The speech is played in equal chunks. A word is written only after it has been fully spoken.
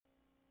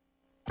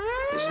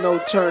There's no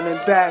turning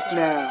back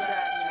now.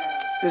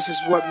 This is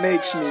what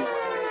makes me.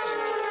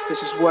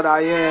 This is what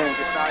I am.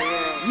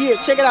 Yeah,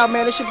 check it out,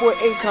 man. It's your boy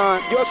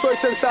Akon. Yo soy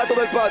Sensato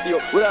del Patio.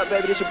 What up,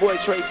 baby? This your boy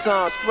Trey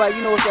Songz. That's right,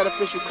 you know it's that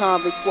official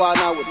Convict Squad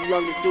now with the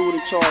youngest dude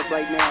in charge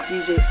right now,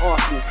 DJ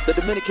Arsonist. The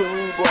Dominican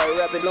Rude Boy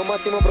rapping Lo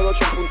Máximo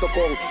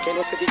Production.com. Que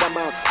no se diga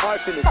más.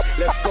 Arsonist,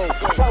 let's go.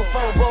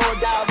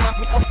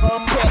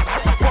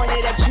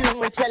 Pointed at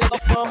you and tell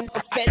it from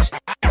the fetch.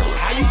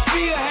 How you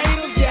feel,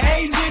 haters? Your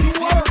hating didn't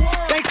work.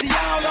 Thanks to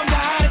y'all, I'm the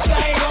hottest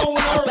thing on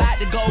earth. About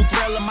to go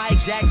Thriller, Mike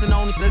Jackson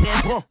on his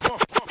again.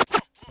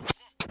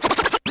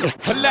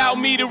 Allow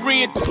me to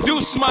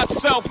reintroduce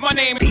myself. My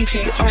name is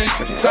DJ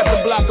Arsonist. Got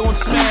the block on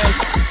smash.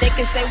 They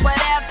can say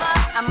whatever,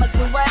 I'ma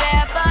do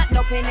whatever.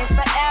 No pain is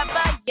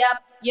forever.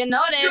 Yep, you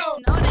know this.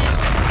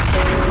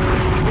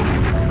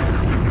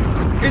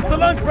 It's the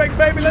lunch break,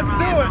 baby. Let's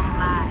do it.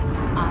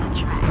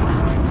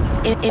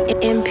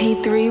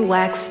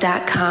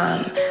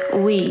 MP3wax.com.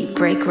 We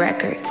break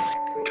records.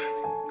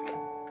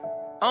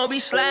 I don't be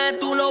sliding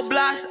through no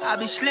blocks, I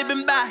be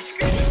slipping by.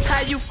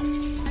 How you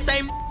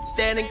same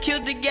that and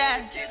killed the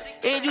guy?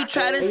 And you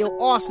try to Hey, yo,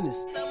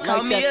 Arsonist.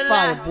 call me that a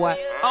fire, lie. boy.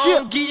 I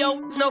don't give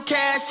you no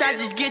cash, I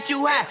just get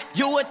you high.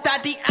 You a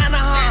Tatiana,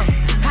 huh?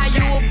 How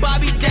you a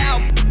Bobby Dow?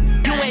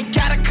 You ain't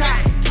got a car.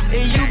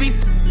 And you be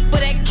for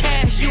that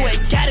cash, you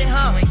ain't got it,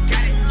 huh?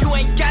 You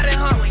ain't got it,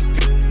 huh?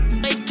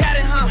 Ain't got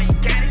it, huh?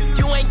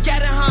 You ain't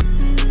got it, huh?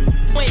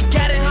 You ain't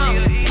got it, huh?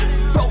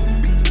 Bro,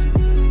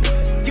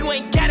 you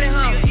ain't got it,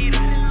 huh?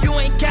 You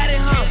ain't got it,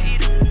 huh?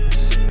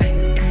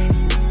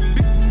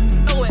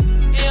 Oh,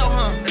 L,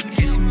 huh?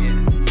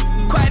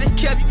 Quiet as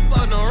kept you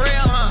on the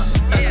real, huh?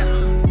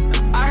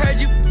 I heard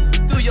you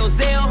through your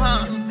Zelle,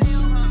 huh?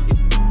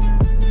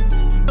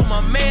 To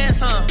my mans,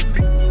 huh?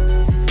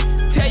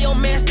 Tell your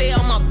man stay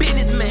on my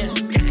business, man.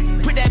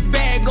 Put that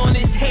bag on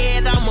his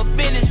head, I'm a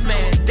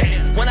businessman.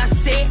 Damn. When I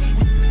said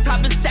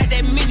top inside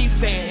that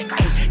minivan,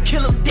 ay,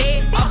 kill him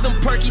dead off them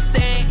perky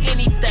saying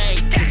anything.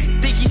 Ay,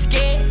 think he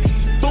scared?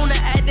 Boona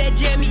at that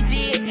jam he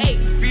did.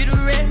 Hey, free the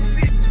rest.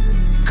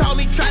 Call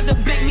me, tried to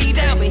blick me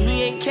down, but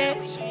he ain't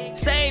cash.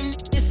 Same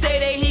nigga say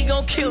that he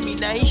gon' kill me,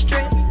 now he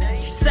straight.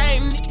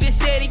 Same nigga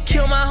said he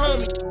kill my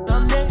homie,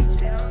 I'm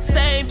next.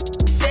 Same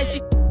nigga said she.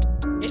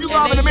 You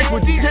robbing the mix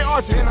with DJ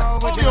Arsonist.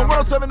 Only on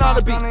 107.9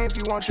 The Beat. If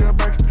you want your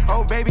burger.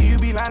 Oh, baby, you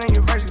be lying in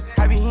your verses.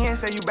 I be here and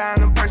say you buying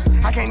them purses.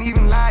 I can't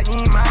even lie, you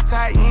ain't my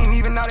type. You ain't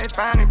even know that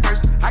fine in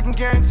person. I can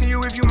guarantee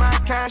you if you my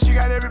kind, she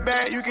got every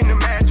bag you can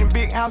imagine.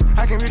 Big house,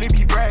 I can really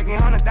be bragging.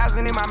 100,000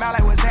 in my mouth,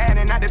 like what's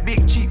happening. Not the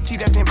big cheap tea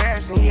that's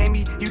embarrassing. He ain't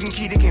me, you can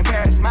keep the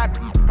comparison. My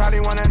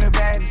probably one of the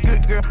baddest.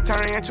 Good girl, turn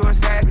her into a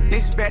savage.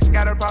 This bitch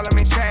got a problem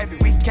in traffic.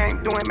 We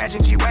can't do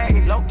Imagine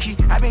G-Wagon. Low key,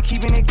 I been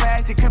keeping it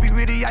classy. Could be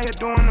really out here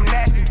doing them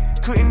nasty.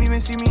 Couldn't even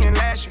see me in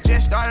last year.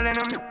 Just started in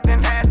them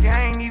then last year.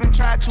 I ain't even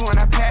tried to and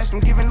I passed them.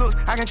 Giving looks,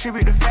 I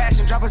contribute to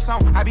fashion. Drop a song,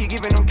 I be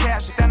giving them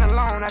caps. Stand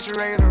alone, not your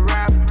regular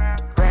rapper.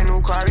 Brand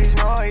new car is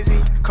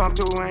noisy. Come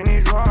through and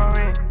it's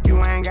roaring. You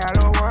ain't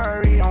gotta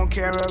worry, don't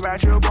care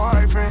about your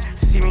boyfriend.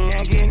 See me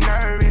and get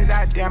nervous,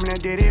 I damn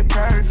near did it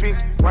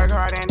perfect. Work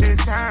hard and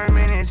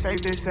determined, it's safe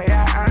to say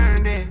I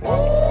earned it.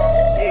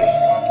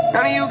 Yeah.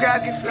 None of you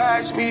guys can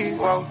flash me,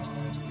 whoa.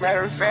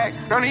 Matter of fact,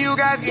 none of you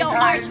guys can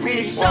hide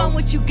me. Show them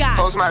what you got.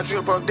 Post my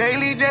drip up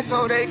daily just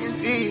so they can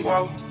see.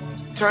 Whoa.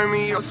 Turn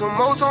me up some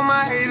more so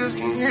my haters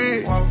can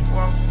hear.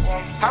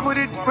 I put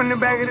it in the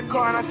back of the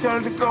car and I tell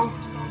her to go.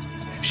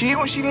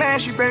 When she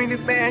lands, she bring the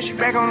band, she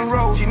back on the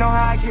road. She know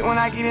how I get when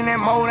I get in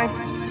that mode.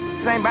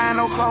 Ain't buying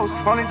no clothes,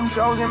 only do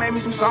shows and make me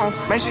some songs.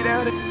 Make sure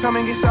that come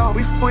and get sold.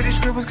 We put the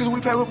scribbles cause we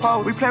play with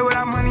pole. We play with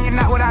our money and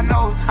not what I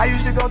know. I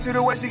used to go to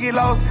the west to get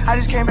lost. I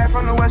just came back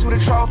from the west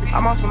with a trophy.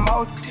 I'm on some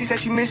mode. She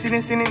said she missed it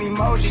and sending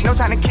emojis. No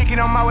time to kick it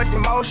on my west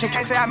emotion.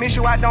 Can't say I miss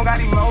you, I don't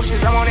got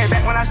emotions. I'm on that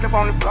back when I slip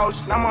on the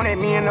floats. I'm on that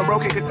me and the bro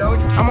kick a doge.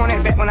 I'm on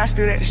that back when I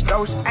stood at the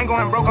stores. Ain't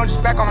going broke, I'm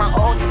just back on my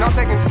old. I'm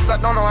taking I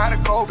don't know how to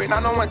cope it. I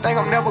know one thing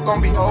I'm never gonna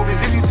be holding.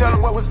 If you tell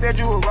them what was said,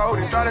 you were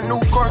rolling. Start a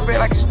new Corvette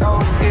like you stole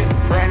it.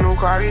 Brand new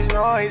car is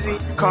noisy.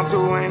 Come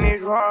through and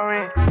it's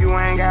roaring. You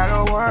ain't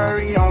gotta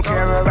worry, don't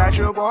care about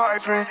your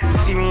boyfriend.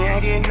 See me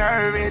and get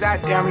nervous, I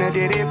damn near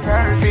did it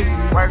perfect.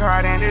 Work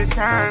hard and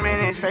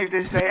determined, it's safe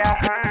to say I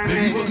earned it.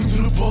 Baby, welcome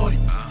to the party.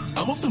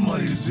 I'm off the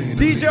money to sing.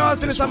 DJ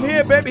Arsonist, I'm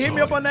here, baby. Hit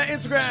me up on that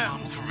Instagram.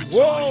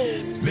 Whoa.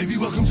 Baby,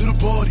 welcome to the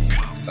party.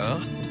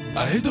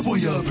 I hit the boy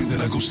up and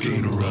then I go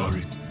skating a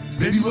Rari.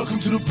 Baby, welcome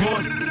to the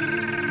party.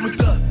 With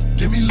that,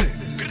 get me lit.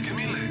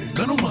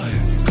 Gun on my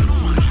head.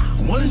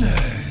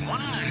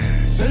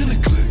 1.5. Send in the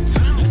clip.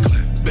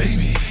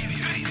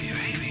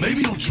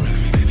 Baby, don't trip.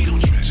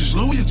 Just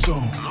lower your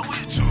tone.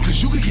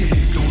 Cause you can get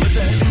hit. Don't let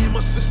that leave in my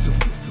system.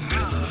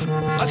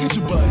 I get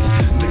your body.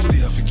 Next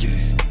day I forget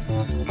it.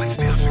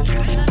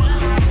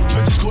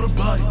 Try just go to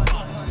body.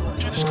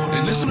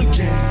 And listen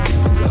again.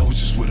 I was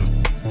just with him.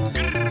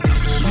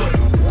 Look,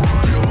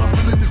 feel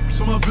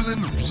my villain.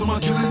 So my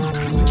killing.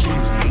 The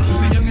kids.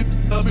 Since a youngin',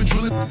 I've been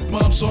drilling.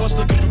 Mom saw I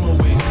stuck up in my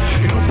ways.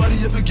 Ain't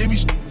nobody ever gave me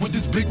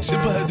big chip,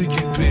 I had to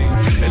get paid.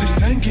 And it's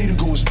 10K to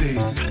go on stage.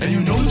 And you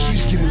know the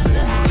streets getting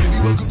lit. Baby,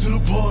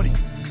 party.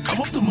 I'm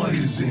off the money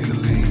to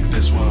Xandaline,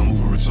 that's why I'm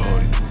over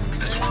retarded.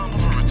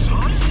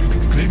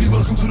 Baby,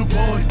 welcome to the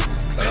party.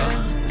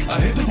 I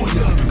hit the boy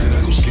up and then I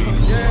go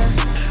skating around.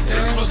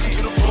 Baby, welcome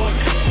to the party.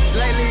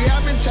 Lately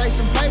I've been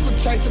chasing paper,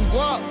 chasing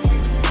guap.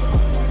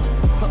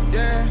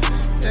 Yeah,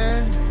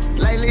 yeah.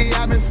 Lately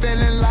I've been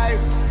feeling like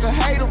a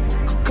hater,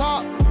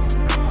 cop.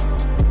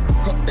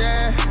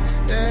 Yeah,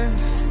 yeah.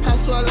 I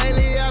swear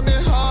lately I've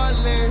been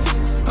heartless,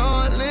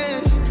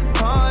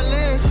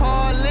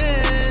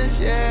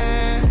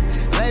 yeah.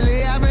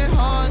 Lately I've been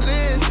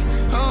heartless,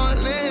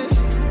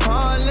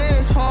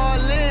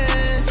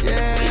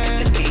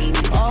 yeah.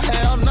 Oh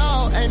hell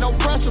no, ain't no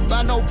pressure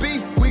by no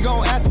beef, we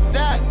gon' after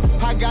that.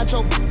 I got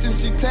your and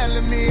she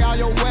telling me all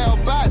your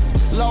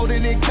whereabouts.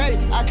 Loading in cake,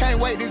 I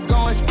can't wait to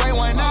go and spray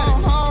one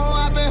out.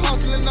 I've been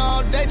hustling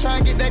all day,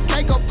 trying to get that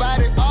cake up out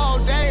it all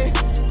day.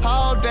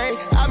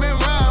 I've been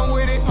riding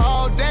with it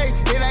all day.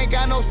 It ain't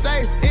got no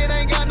safe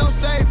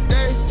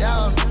day.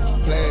 Y'all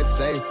play it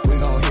safe, we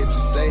gon' hit you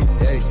safe.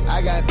 Hey,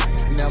 I got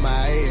in my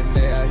A and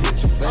they'll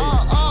hit your face.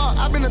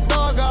 I've been a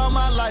thug all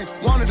my life,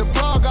 wanted to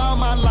plug all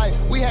my life.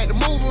 We had to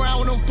move around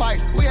with them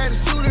pipes, we had to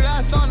shoot it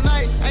out all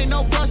night. Ain't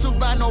no pressure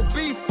by no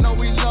beef, no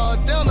we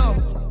love dinner.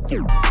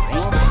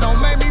 Don't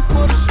make me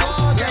put a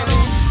slug in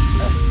it.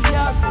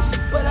 Yeah, I miss you,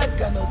 but I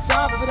got no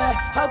time for that.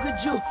 How could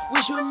you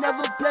wish you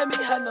never play me?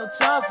 Had no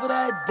time for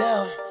that.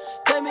 Damn,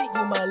 claim it,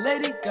 you my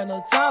lady, got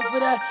no time for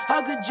that.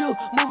 How could you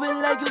move it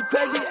like you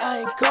crazy? I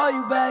ain't call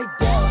you back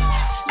down.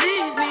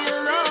 Leave me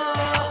alone.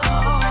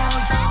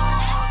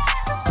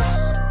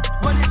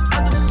 When it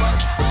at the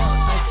bus down,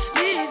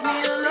 leave me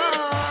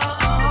alone.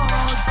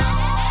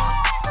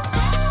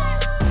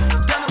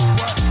 Gonna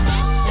what?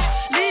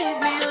 Leave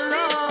me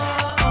alone.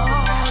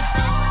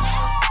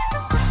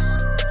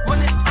 When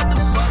it at the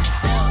bus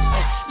down,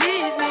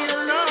 leave me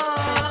alone.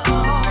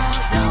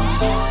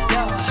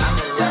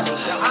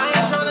 I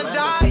ain't tryna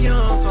die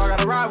young, so I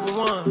gotta ride with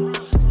one.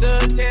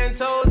 Stood 10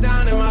 toes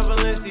down in my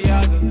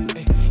Balenciaga.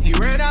 He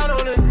ran out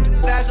on it,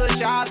 that's a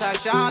shot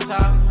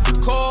top.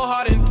 Cold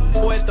hearted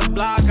with the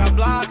block.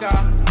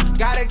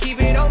 Gotta keep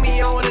it on me,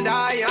 I wanna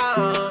die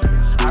young.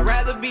 I'd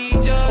rather be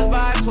judged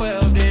by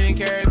 12 than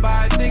carried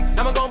by 6.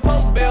 I'ma gon'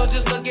 post bail,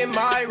 just look at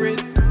my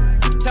wrist.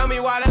 Tell me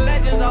why the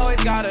legends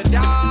always gotta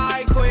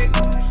die quick.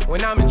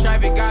 When I'm in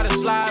traffic, gotta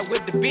slide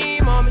with the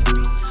beam on me.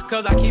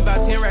 Cause I keep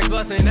out 10 racks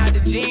bustin' out the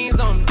jeans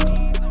on me.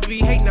 Be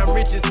hating, I'm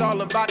rich, it's all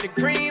about the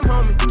cream,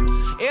 homie.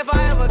 If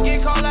I ever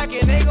get caught like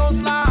it, they gon'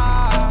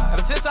 slide.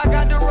 Ever since I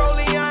got the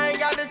rollie, I ain't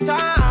got the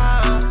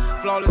time.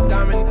 Flawless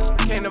diamond,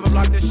 can't never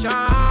block the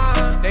shine.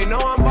 They know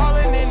I'm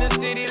ballin' in the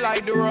city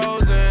like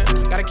DeRozan.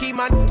 Gotta keep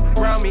my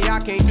around me, I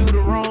can't do the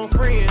wrong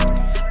friend.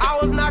 I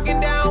was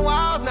knocking down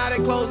walls, now they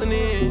closing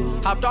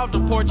in. Hopped off the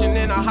porch and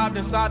then I hopped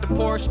inside the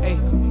Porsche. Ay.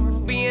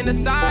 Be in the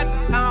side,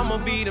 I'ma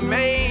be the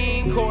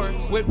main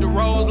course. Whip the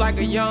rolls like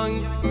a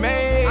young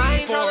maid. I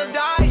ain't tryna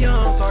die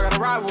young, so I gotta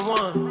ride with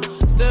one.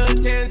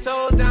 Stood 10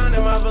 toes down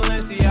in my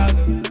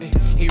Balenciaga. Ay.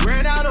 He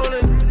ran out on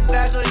it,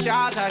 that's a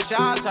shot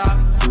top.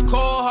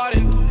 Cold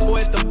hearted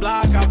with the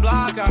block.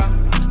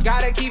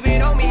 Gotta keep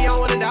it on me, I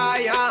wanna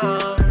die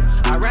young.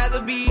 I'd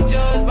rather be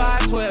judged by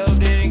 12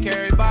 than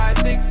carried by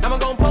 6. I'ma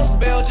gon' post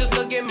bail, just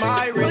look at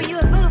my wrist.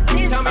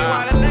 Tell me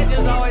why the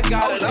legends always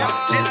gotta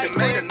die.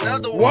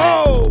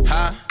 Whoa!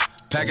 Huh?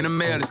 Packing the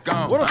mail, it's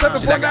gone. What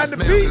else She like I the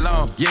beat? smell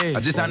cologne. Yeah, I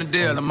just signed a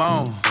deal, I'm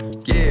on.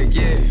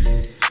 Yeah.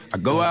 I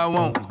go where I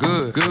want,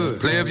 good.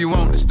 Play if you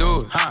want, let's do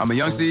it. I'm a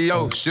young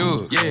CEO,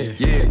 sure. Yeah.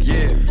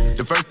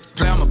 The first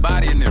play on my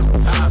body in them.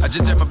 I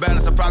just check my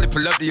balance, I probably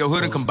pull up to your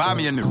hood and come buy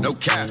me in them. No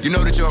cap. You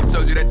know that your uncle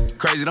told you that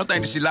crazy, don't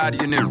think that she lied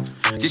to you in them.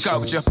 Get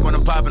caught with you when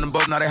I'm popping them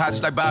both, now they hot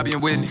just like Bobby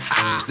and Whitney.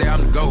 Say I'm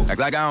the GOAT, act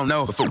like I don't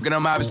know, but fucking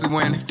I'm obviously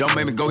winning. Don't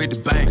make me go hit the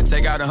bank and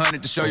take out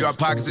 100 to show you our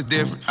pockets is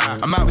different.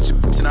 I'm out with your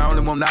bitch and I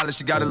only want knowledge,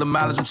 she got a little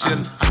mileage, I'm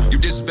chillin'. You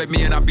disrespect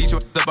me and I beat you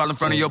up all in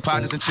front of your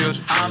partners and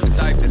children. I'm the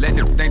type that let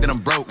them think that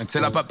I'm broke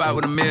until I pop out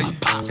with $1 million.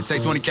 And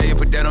take 20K and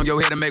put that on your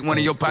head and make one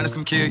of your partners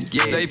come kill you.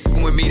 Yeah. Say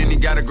f***ing with me, then he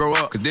gotta grow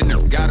up, cause then he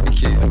gotta be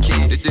killed.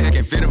 This thing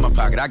can't fit in my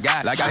pocket, I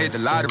got it, like I hit the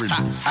lottery.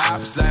 I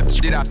slap the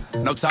shit out,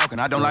 no talking,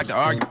 I don't like to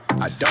argue.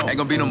 I don't. Ain't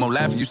gonna be no more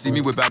laughing, you see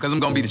me whip out, cause I'm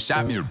gonna be the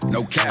shot mirror.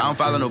 No cap, I don't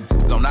follow no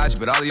on IG,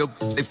 but all of your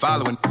they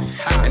following.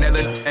 And that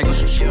little ain't gon'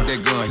 shoot shit with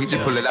that gun, he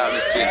just pull it out in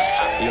his pitch.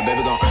 Your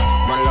baby gon'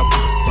 run it up,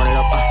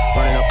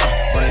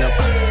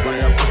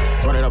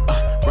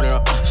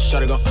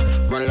 shut it gon'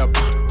 run it up.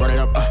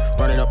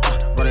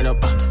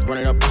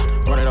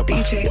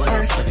 DJ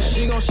Arsonist.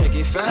 She gon' shake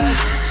it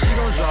fast, she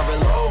gon' drop it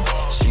low.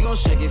 She gon'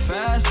 shake it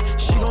fast,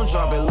 she gon'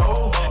 drop it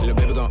low. Little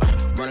baby gon'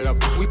 run it up,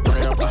 we run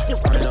it up.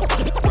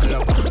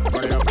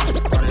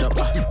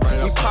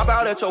 We pop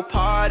out at your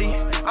party,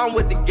 I'm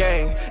with the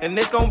gang, and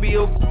it's gon' be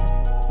a.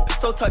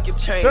 So tuck your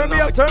chain. Turn me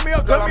up,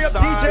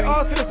 DJ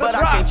Arsonist, but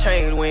I can't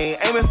change, we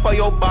ain't aiming for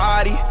your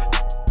body.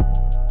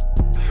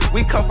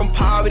 We come from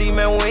poverty,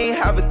 man, we ain't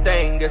have a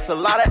thing. It's a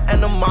lot of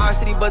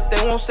animosity, but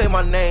they won't say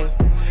my name.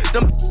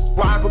 Them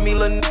rock with me,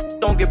 little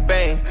don't get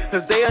banged.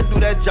 Cause they'll do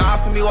that job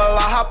for me while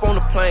I hop on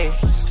the plane.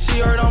 She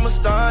heard I'm a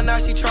star, now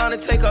she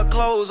tryna take her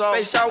clothes off.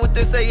 Face shot with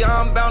this AI,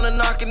 I'm bound to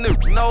knocking the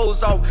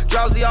nose off.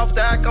 Drowsy off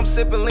the act, I'm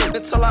sipping lean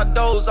until I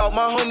doze off.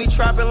 My homie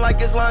trapping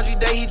like it's laundry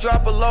day, he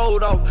drop a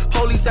load off.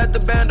 Police at the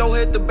bando,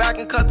 hit the back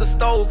and cut the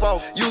stove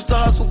off. Used to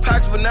hustle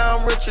packs, but now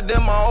I'm richer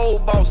than my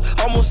old boss.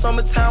 Almost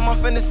summertime, I'm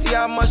finna see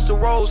how much the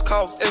rolls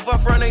cost. If I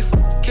front they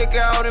kick it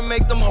out and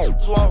make them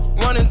hoes walk.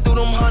 Running through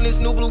them honeys,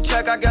 new blue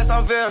check, I guess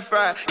I'm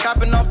verified.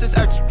 Capping off this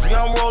extra,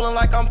 I'm rolling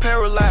like I'm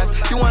paralyzed.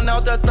 You went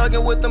out there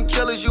thugging with them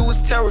killers, you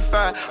was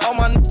terrified. All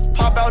my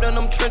pop out in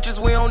them trenches,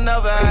 we don't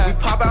never hide.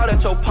 We pop out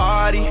at your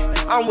party,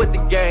 I'm with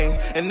the gang,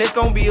 and it's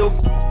gon' be a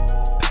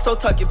so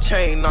tuck your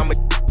chain. I'm a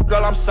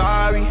girl, I'm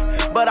sorry,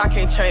 but I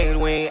can't change.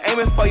 We ain't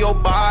aiming for your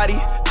body.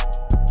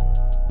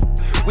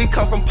 We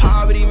come from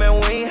poverty, man,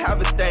 we ain't have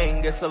a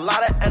thing. It's a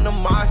lot of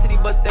animosity,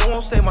 but they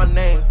won't say my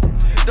name.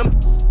 Them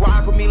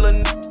rock with me,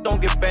 little don't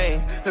get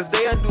banged. Cause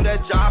they'll do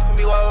that job for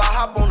me while I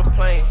hop on the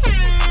plane.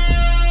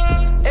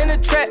 In the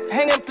trap,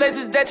 hanging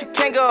places that you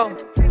can't go.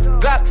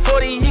 Glock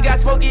 40, he got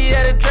smoky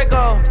at a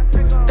Draco.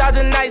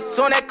 1,000 nights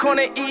on that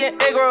corner eating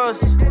egg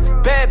rolls.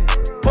 Bad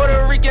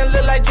Puerto Rican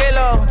look like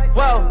J-Lo.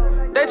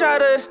 Whoa, they try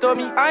to extort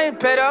me, I ain't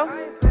pedo.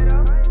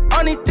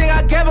 Only thing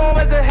I gave him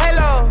was a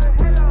halo.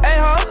 Hey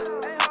ho,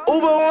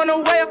 Uber on the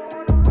way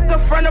up, the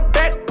front to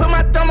back, put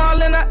my thumb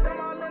all in the.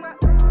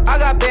 I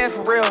got bands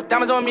for real,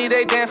 diamonds on me,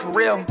 they dance for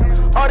real.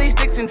 All these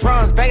sticks and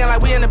drums, banging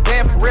like we in the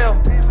band for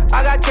real.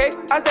 I got cake,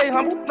 I stay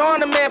humble, know I'm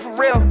the man for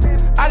real.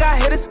 I got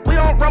hitters, we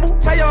don't rumble,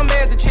 tell your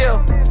mans to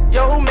chill.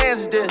 Yo, who mans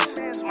is this?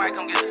 Somebody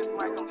come get this.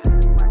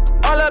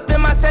 All up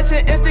in my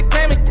session,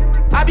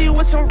 Instagramming. I be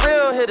with some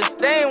real hitters,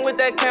 they ain't with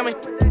that camera.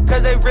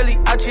 Cause they really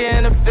out here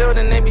in the field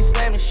and they be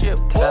slamming shit.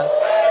 Tap,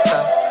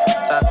 tap,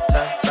 tap,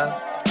 tap,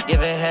 tap.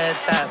 Giving head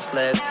taps,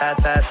 led tap,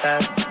 tap,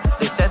 taps.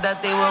 They said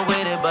that they were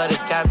with it, but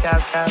it's cap,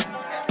 cap, cap.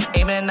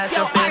 Aiming at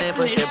your fitted,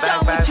 push it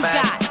back, back,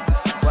 back.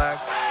 Whack,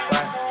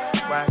 whack,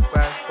 whack,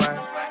 whack,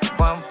 whack.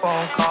 One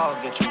phone call,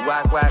 get you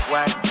whack, whack,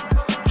 whack.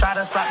 Try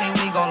to slap me,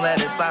 we gon'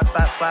 let it slap,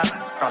 slap, slap.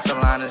 Cross the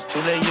line, it's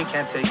too late, you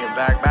can't take it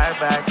back, back,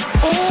 back.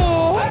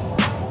 Ooh.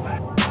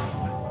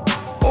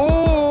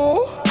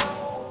 Ooh.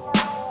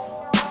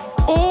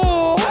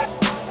 Ooh.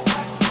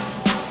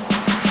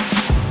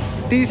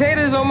 These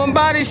haters on my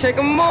body, shake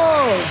them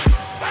off.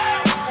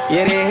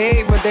 Yeah, they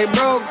hate, but they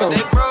broke though.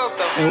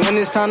 And when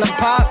it's time to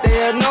pop,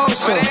 they a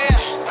no-show.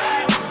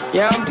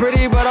 Yeah, I'm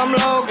pretty, but I'm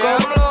loco.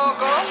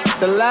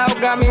 The loud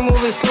got me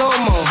moving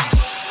slow-mo.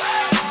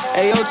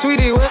 Hey, yo,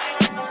 Tweety, what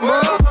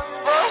bro?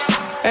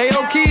 Hey,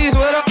 yo, Keys,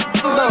 what up,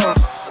 though?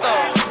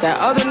 That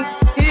other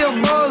he a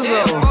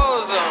bozo.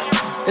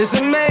 It's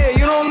a mayor,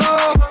 you don't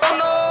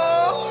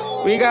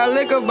know? We got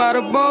liquor by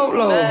the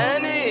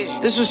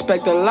boatload.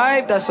 Disrespect the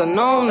life, that's a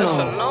no-no.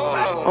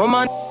 On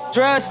my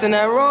dressed in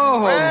that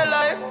rojo.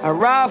 I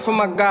ride for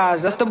my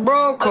guys, that's the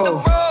bro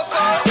code.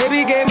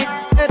 Baby gave me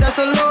that's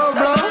a low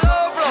blow.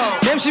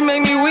 Damn, she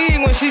make me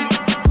weak when she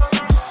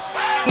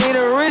need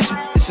a rich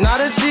bitch, not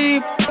a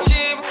cheap.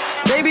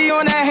 Baby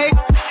on that hate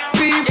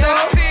beef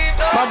though.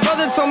 My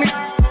brother told me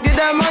get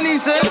that money,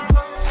 son.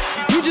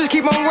 You just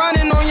keep on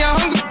running on your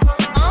hunger.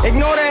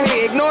 Ignore the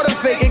hate, ignore the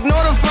fake,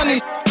 ignore the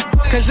funny.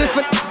 Cause if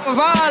a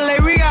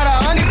violate, we got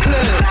 100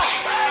 clips.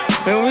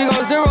 And we go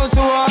 0 to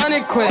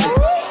 100 quid.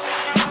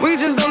 We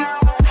just don't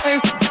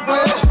ain't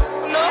with.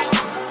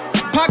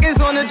 Pockets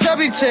on the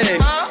chubby chick.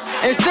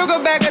 And still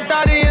go back a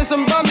thotty and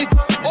some bummy.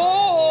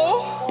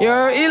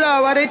 Yo, Eli,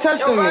 why they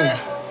testing me?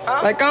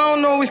 Like I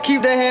don't always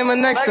keep the hammer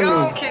next to me.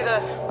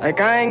 Like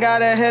I ain't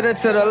got a header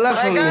to the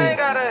left of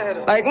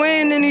me. Like we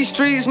ain't in these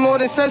streets more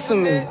than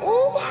sesame.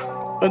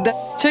 But that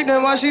chick,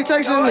 then why she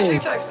texting me?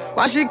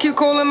 Why she keep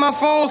calling my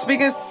phone,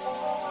 speaking?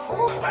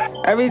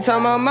 Every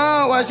time I'm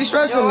out, why she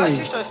stressing me?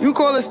 You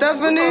call her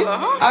Stephanie?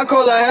 I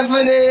call her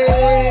Heffany.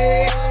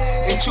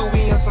 And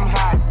Chewy on some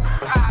hot.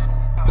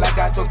 Like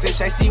I told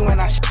Tish, I see when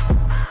I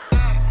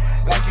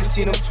like you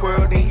see them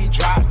twirl, then he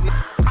drops it.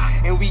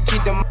 And we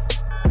keep them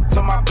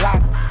to my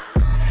block.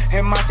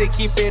 And Monte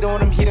keep it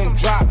on him, he done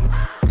drop.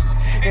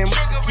 And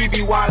he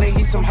be wildin',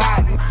 he some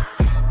hot.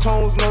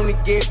 Tones known to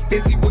get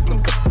busy with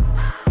them.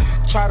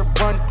 Try to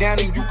run down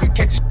and you could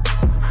catch it.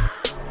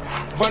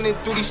 Running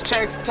through these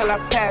checks till I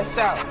pass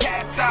out.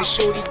 The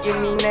shorty give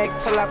me neck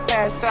till I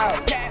pass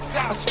out.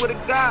 I swear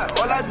to God,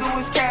 all I do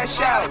is cash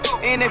out.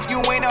 And if you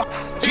ain't a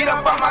get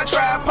up on my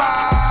trap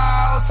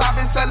house. I've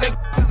been selling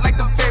since like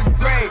the 5th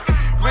grade.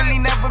 Really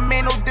never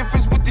made no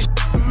difference with the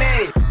shit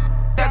made.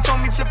 That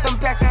told me flip them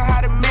packs and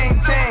how to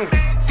maintain.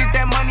 Get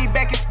that money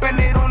back and spend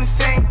it on the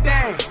same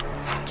thing.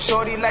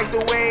 Shorty like the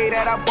way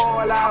that I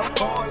ball out.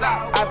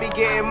 I be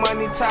getting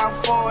money till I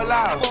fall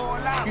out.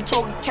 You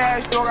talking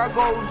cash, dog, I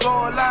goes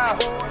all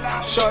out.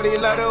 Shorty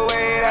love the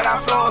way that I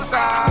floss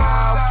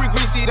out. Free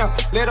greasy them,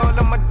 let all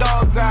of my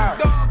dogs out.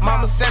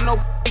 Mama said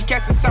no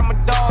cats inside my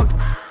dog.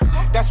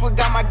 That's what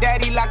got my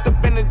daddy locked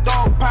up in the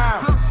dog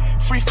pound.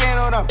 Free fan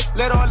on them,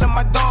 let all of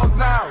my dogs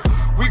out.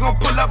 We gon'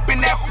 pull up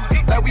in that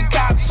like we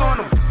cops on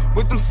them.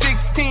 With them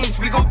 16s,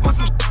 we gon' put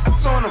some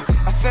shots on them.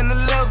 I send a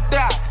little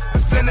dot, I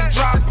send a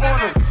drop on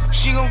them.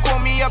 She gon' call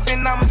me up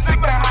and I'ma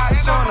stick the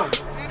highs on them.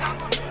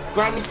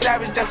 Grammy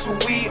Savage, that's who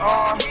we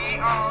are.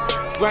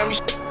 Grammy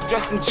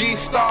dressed in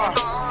G-Star.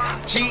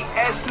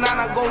 GS9,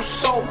 I go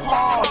so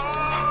hard.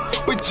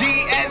 But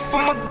GS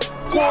from a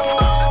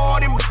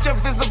quad. And bitch,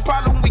 if it's a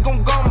problem, we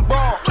gon'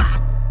 gumball.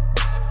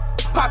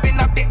 Popping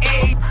up the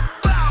A.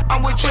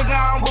 I'm with Trigger,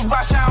 I'm with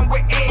Rasha, I'm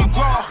with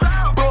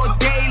A-Raw. Broad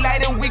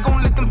daylight and we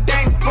gon' let them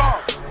things blow.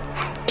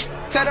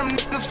 Tell them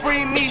niggas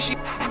free me, she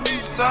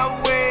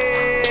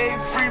Subway,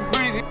 free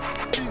breezy.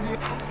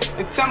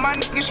 And tell my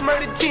niggas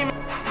murder team.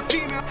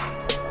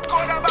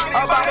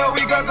 About a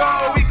week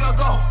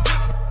ago.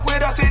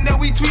 With us and then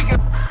we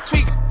tweaking.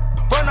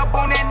 Run up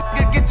on that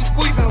nigga, get to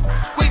squeezing.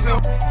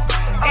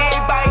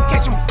 Everybody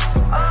catch him.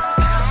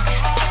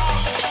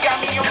 Got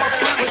me on my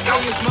feet.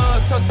 This mug,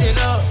 toast it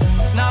up.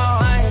 No,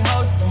 I ain't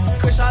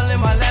hosting. Kush all in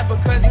my lap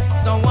because he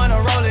don't wanna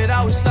roll it.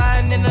 I was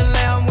sliding in the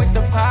lamb with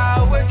the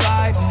power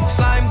glide.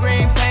 Slime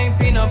green paint,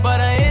 peanut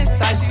butter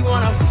inside. She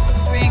wanna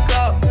speak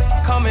up,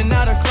 coming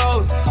out of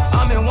clothes.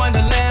 I'm in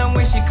Wonderland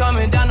when she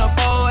coming down the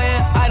pole.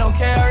 And I don't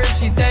care if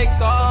she take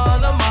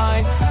all of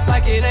mine.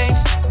 Like it ain't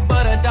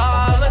but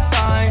 $1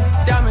 sign.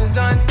 Diamonds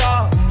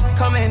unthought,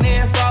 coming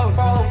in froze.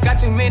 Got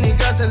too many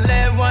girls to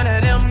let one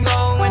of them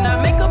go. When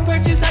I make a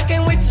purchase, I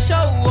can't wait to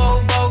show.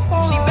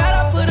 She bet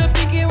I put a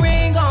pinky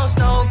ring on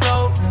Snow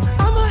Globe.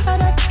 I'ma have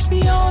that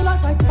pussy on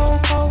lock like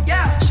Popo.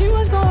 Yeah. She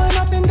was going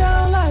up and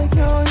down like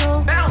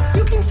yo-yo.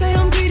 You can say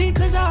I'm greedy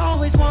cause I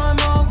always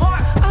want more.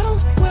 I don't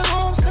f with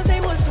homes cause they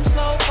was some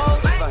slow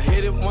folks. If I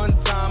hit it one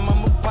time,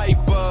 I'm a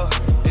piper.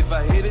 If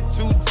I hit it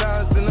 2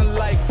 times, then I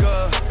like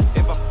her.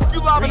 If I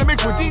you live in the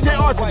mix with DJ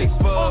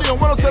Arsonist, only on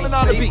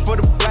 107.9 The Beat. For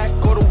the black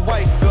or the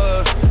white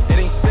girl, it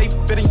ain't safe,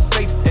 it ain't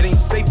safe, it ain't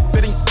safe,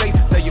 it ain't safe.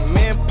 Tell your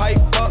man pipe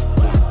up.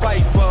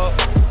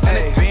 And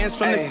the bands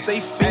from the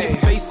safe in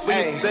your face when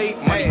you say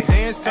money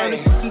dance, turn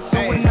it into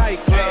a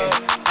nightclub.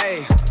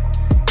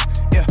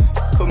 Yeah,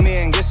 put me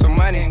and get some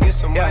money,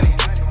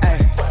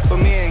 put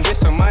me and get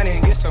some money,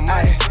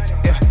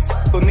 yeah,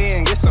 put me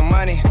and get some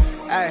money,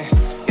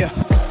 yeah,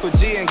 put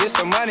G and get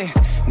some money.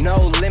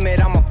 No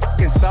limit, I'm a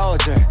fucking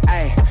soldier,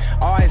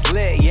 always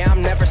lit, yeah,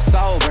 I'm never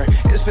sober.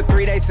 It's for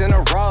 3 days in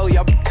a row,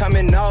 y'all be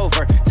coming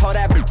over. Told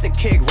that bitch to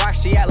kick rock,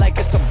 she act like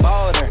it's a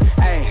boulder.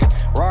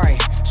 Rory,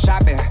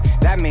 shopping,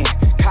 that mean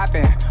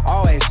copping,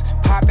 always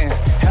popping,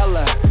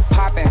 hella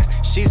popping.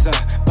 She's a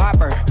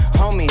bopper,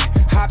 homie,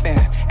 hopping,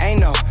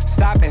 ain't no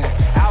stopping.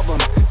 Album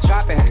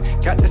dropping,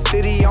 got the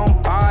city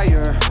on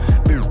fire.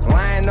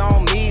 Lying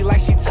on me like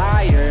she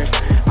tired.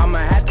 I'ma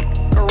have to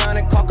around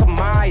and call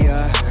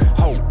Kamaya.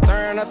 Ho,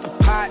 stirring up the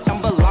pot,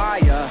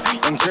 jambalaya.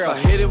 And girl,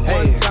 if I hit it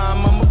one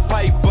time, I'm a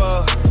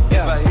piper.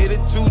 If I hit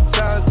it 2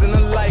 times, then I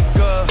like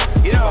her.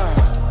 Yeah,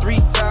 3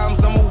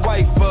 times, I'm a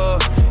wifer.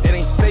 It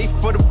ain't safe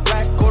for the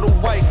black or the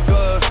white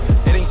girls.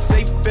 It ain't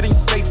safe, it ain't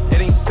safe,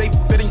 it ain't safe,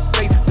 it ain't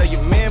safe. Tell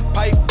your man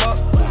pipe up.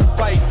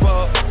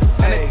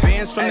 And the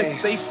bands from the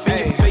safe in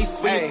your face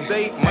when you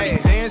say money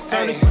dance,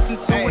 turn it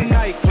into a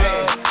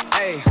nightclub.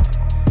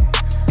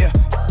 Yeah.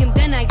 And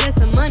then I get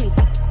some money.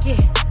 Yeah.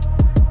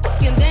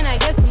 And then I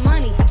get some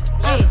money.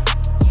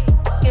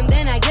 Yeah. And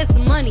then I get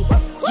some money.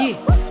 Yeah.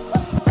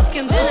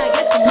 And then I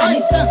get some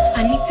money.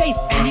 I need pace,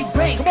 I need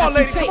break. Come on,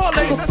 ladies,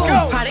 let's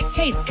go. Product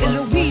case,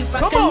 killer weed,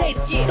 rock a lace.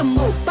 The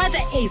move by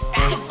the ace,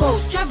 the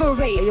gold, travel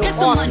race. Get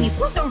some money,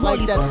 put the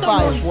rollie, put the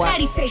rollie,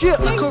 patty pace.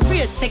 My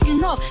career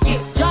taking off,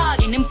 get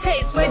jogging in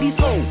pace. Where these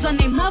hoes on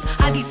their mouth,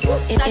 are these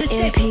fools out of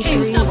shape. Can't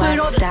stop with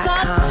all the stuff.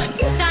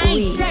 I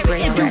ain't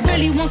sharing. If you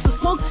really want to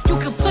smoke, you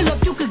can pull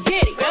up, you can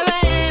get it. Grab a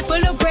hand,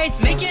 full of braids,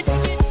 make it.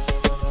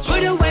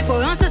 Put away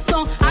for on the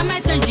song, I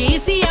might turn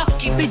GC out.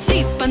 Keep it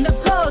G from the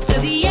go to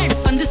the end,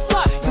 from the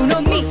start. You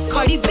know me,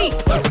 Cardi B,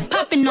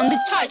 popping on the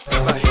charts.